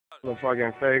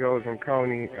Motherfucking Faygos and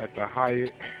Coney at the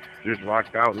Hyatt. Just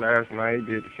rocked out last night.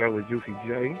 Did the show with Juicy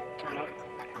J.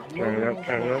 Turn it up,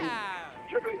 turn it up.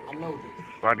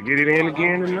 About to get it in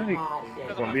again tonight.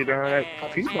 It's gonna be down at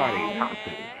Peabody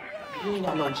Hospital. You ain't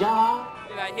got no job.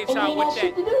 I hit y'all with that. I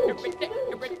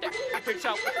hit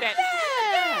y'all with that.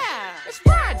 Yeah. It's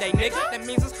Friday, nigga. That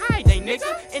means it's high day,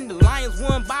 nigga. And the Lions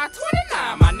won by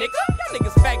 29, my nigga. Y'all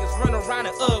niggas faggots run around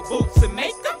in boots and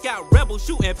makeup. Got rebels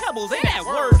shooting pebbles, ain't that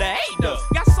word to hate though.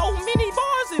 Got so many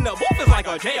bars in the booth, it's like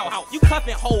a jailhouse. You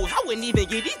cuffing hoes, I wouldn't even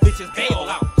get these bitches bailed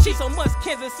out. She so much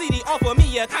Kansas City offer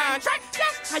me a contract.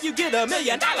 That's how you get $1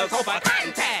 million off a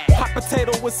contact. Hot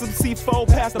potato with some C4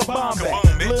 past the bomb back.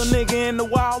 Little nigga in the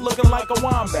wild looking like a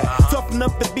wombat. Toughen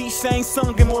up the beat, Shane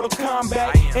sung in Mortal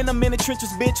Kombat. And I'm in the trenches,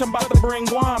 bitch, I'm about to bring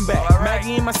Guam back.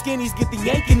 Maggie and my skinnies get the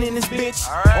yanking in this bitch.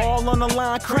 All on the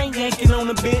line, crane yanking on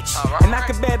the bitch. And I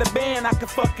could bet a band, I could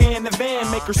fuck her in the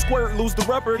van. Make her squirt, lose the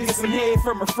rubber, get some head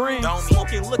from her friends.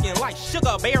 Smoking, looking like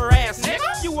sugar bear ass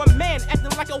nigga. You a man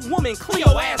acting like a woman,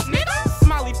 Cleo ass nigga.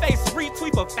 Smiley face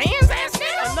retweet for fans ass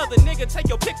nigga. Another nigga take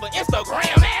your pic for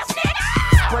Instagram ass nigga.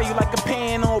 Spray you like a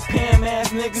pan on Pam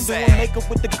ass niggas. Doing makeup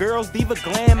with the girls, diva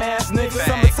glam ass niggas.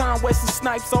 Summertime Wesley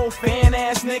Snipes, old fan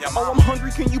ass nigga. Oh, I'm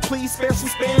hungry, can you please spare some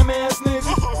spam ass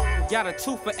nigga? Got a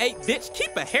 2 for $8, bitch,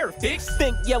 keep a hair fix.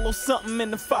 Think yellow something in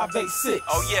the 586.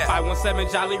 Oh yeah,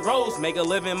 517 Jolly Rose, make a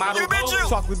living model.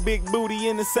 Talk with big booty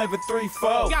in the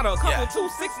 734. Got a couple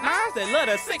 269s that love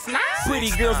the 69.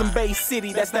 Pretty girls in Bay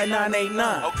City, that's that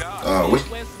 989.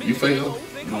 You Faygo?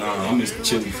 Nah, I'm just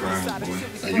chili fried, boy.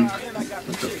 Are you,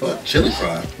 what the fuck? Chili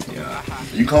fried? Yeah.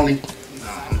 You Coney?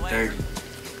 Nah, I'm dirty.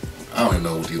 I don't even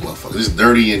know what these motherfuckers. It's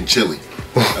dirty and chili.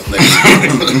 That's next.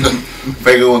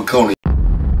 Faygo and Coney.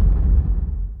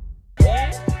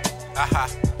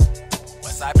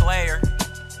 Westside player.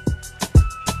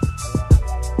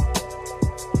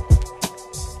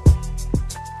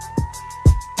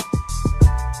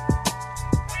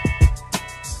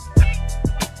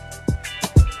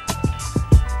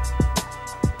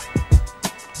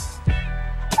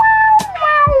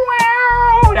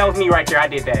 That was me right there. I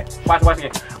did that. Watch again.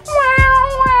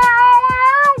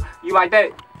 You like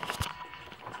that?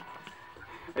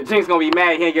 Jinx gonna be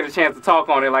mad he ain't get a chance to talk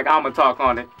on it like I'ma talk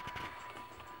on it.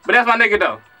 But that's my nigga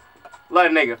though.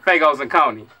 Love the nigga. Faygos and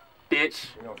Coney. Bitch.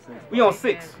 We on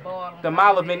 6. The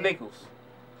Mile of McNichols.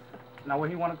 Now where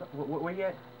he wanna go? Where he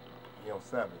at? He on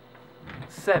 7.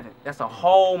 7. That's a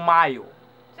whole mile.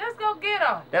 Just go get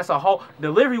him. That's a whole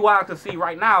delivery wise I can see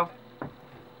right now.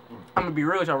 I'm gonna be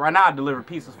real with y'all. Right now I deliver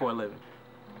pizzas for a living.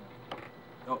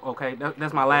 Okay,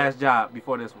 that's my last job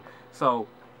before this one. So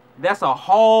that's a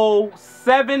whole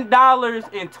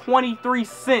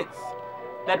 $7.23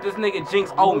 that this nigga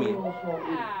Jinx owe me.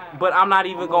 But I'm not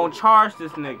even gonna charge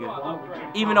this nigga.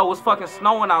 Even though it's fucking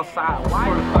snowing outside. Why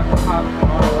the fucking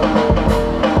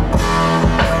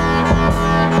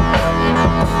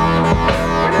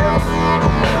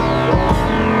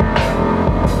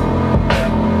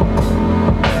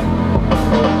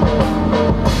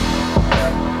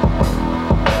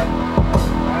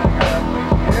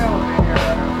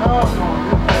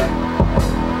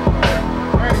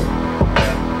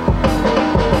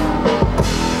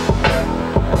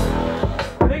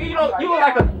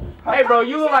Hey bro,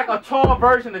 you look like a tall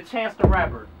version of Chance the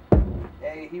Rapper.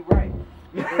 Hey, he right.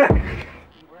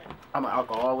 I'm an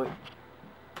alcoholic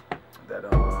that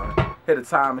hit a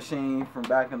time machine from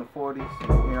back in the 40s.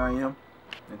 And here I am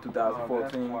in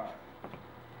 2014.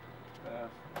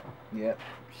 Yep,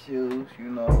 shoes, you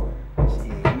know.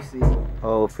 Shit, you see.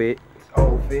 Old fit.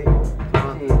 Old fit.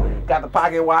 Shit. Got the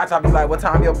pocket watch. I'll be like, what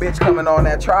time your bitch coming on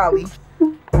that trolley?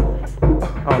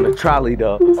 On the trolley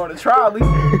though. On the trolley.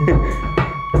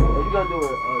 You gonna do a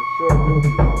short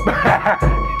movie on some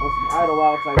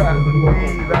Idlewild type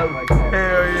shit. Like that.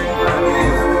 Hell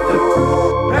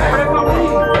yeah. Pass the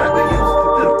weed like we used to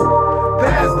do.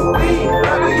 Pass the weed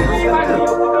like we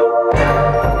used to do.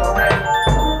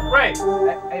 Right.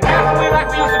 Pass the weed like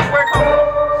we used to do. Where come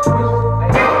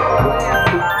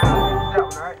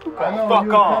from?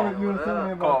 Fuck on.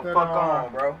 Fuck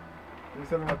on, bro. You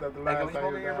said about that the last time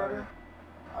you were down there?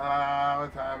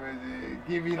 What time is it?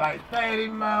 Give me like 30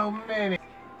 more minutes.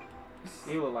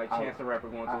 He look like Chance the Rapper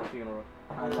going to a funeral.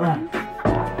 No,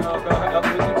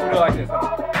 go like this.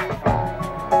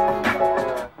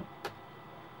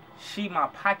 She my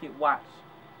pocket watch.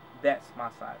 That's my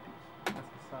side piece. That's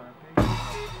the side piece.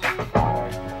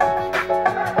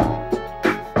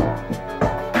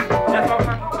 That's my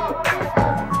pocket.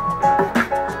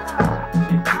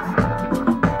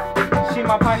 She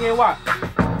my pocket watch.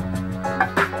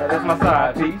 That's my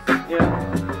side piece. Yeah.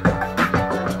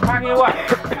 Pocket watch.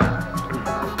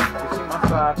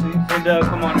 side piece. And Doug,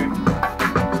 come on here.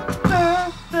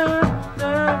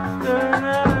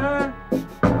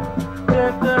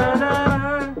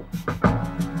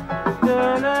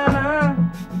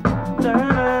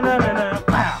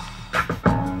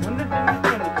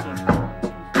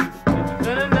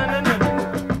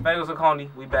 Faygos and Coney,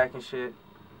 we back and shit.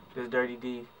 This Dirty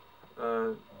D,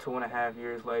 2.5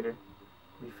 years later,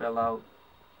 we fell out,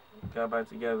 got back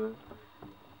together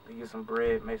to get some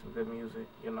bread, make some good music,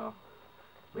 you know.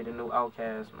 We the new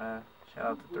Outcast, man. Shout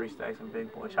out to 3 Stacks and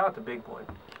Big Boy. Shout out to Big Boy.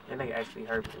 That nigga actually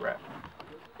heard me rap.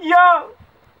 Yo,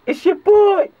 it's your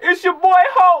boy. It's your boy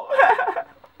Ho.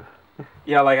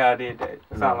 Y'all like how I did that?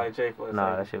 Sound like Jay for a Nah,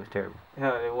 second. that shit was terrible.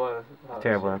 Hell, it was.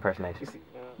 Terrible shit. impersonation.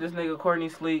 This nigga Courtney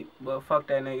sleep, but fuck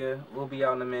that nigga. We'll be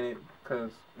out in a minute,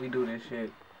 cause we do this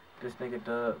shit. This nigga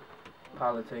Dub,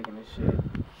 politicking and shit.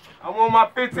 I want my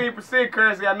 15%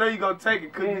 currency. I know you gonna take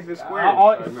it, cookies and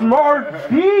squares. Smart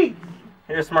beats.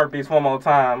 Here's Smart Beats one more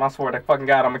time. I swear to fucking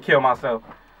God, I'm gonna kill myself.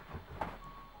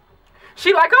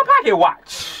 She like her pocket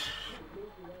watch.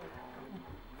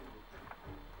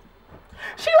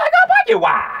 She like her pocket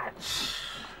watch.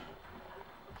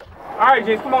 Alright,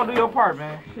 Jace, come on, do your part,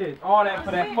 man. Shit, all that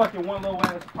for that fucking one little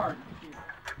ass part.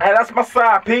 Hey, that's my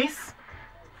side piece.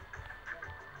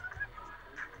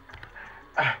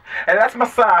 Hey, that's my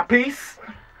side piece.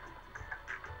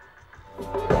 She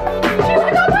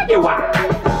like her pocket watch.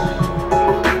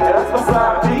 Hey, that's my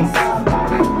side piece.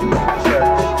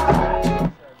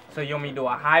 So you want me to do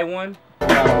a high one?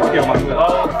 Kill myself.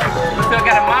 Oh, you still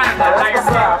got a mind for a higher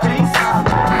side piece.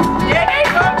 Yeah, there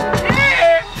you go.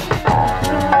 Yeah.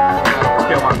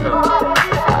 Kill myself.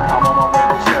 I'm on my way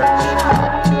to church.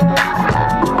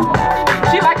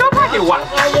 She like her pocket watch.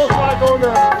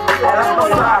 That's my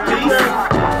side piece.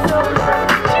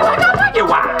 She like her pocket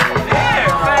watch. Yeah,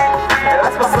 man.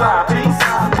 That's my side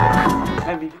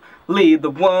piece. Leave the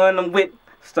one I'm with.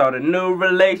 Start a new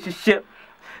relationship.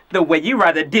 The way you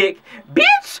ride a dick,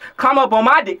 bitch, come up on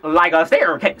my dick like a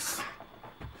staircase.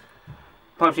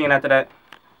 Pump in after that,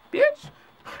 bitch.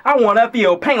 I wanna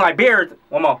feel pain like bears.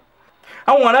 One more.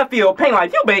 I wanna feel pain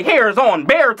like you big hairs on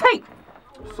bear tape.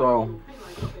 So,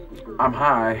 I'm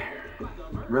high,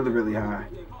 really high,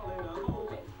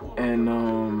 and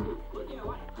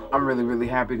I'm really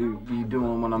happy to be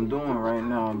doing what I'm doing right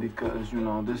now because, you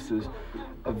know, this is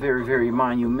a very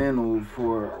monumental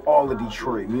for all of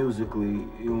Detroit musically.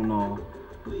 You know,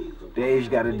 Dej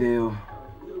got a deal,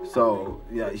 so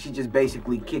yeah, she just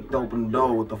basically kicked open the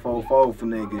door with the 4-4 for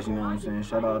niggas. You know what I'm saying?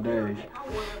 Shout out Dej.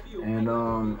 And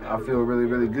I feel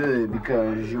really good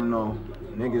because, you know,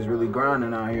 niggas really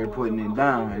grinding out here, putting it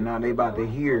down, and now they about to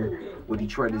hear what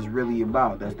Detroit is really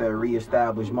about. That's that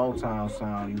reestablished Motown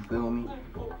sound. You feel me?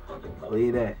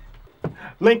 Play that.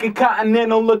 Lincoln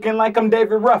Continental looking like I'm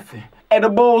David Ruffin.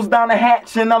 Edibles down the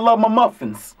hatch and I love my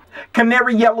muffins.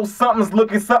 Canary yellow something's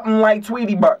looking something like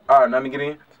Tweety Bird. Alright, let me get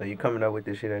in. So you coming up with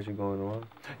this shit as you going on?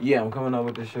 Yeah, I'm coming up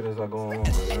with this shit as I go along.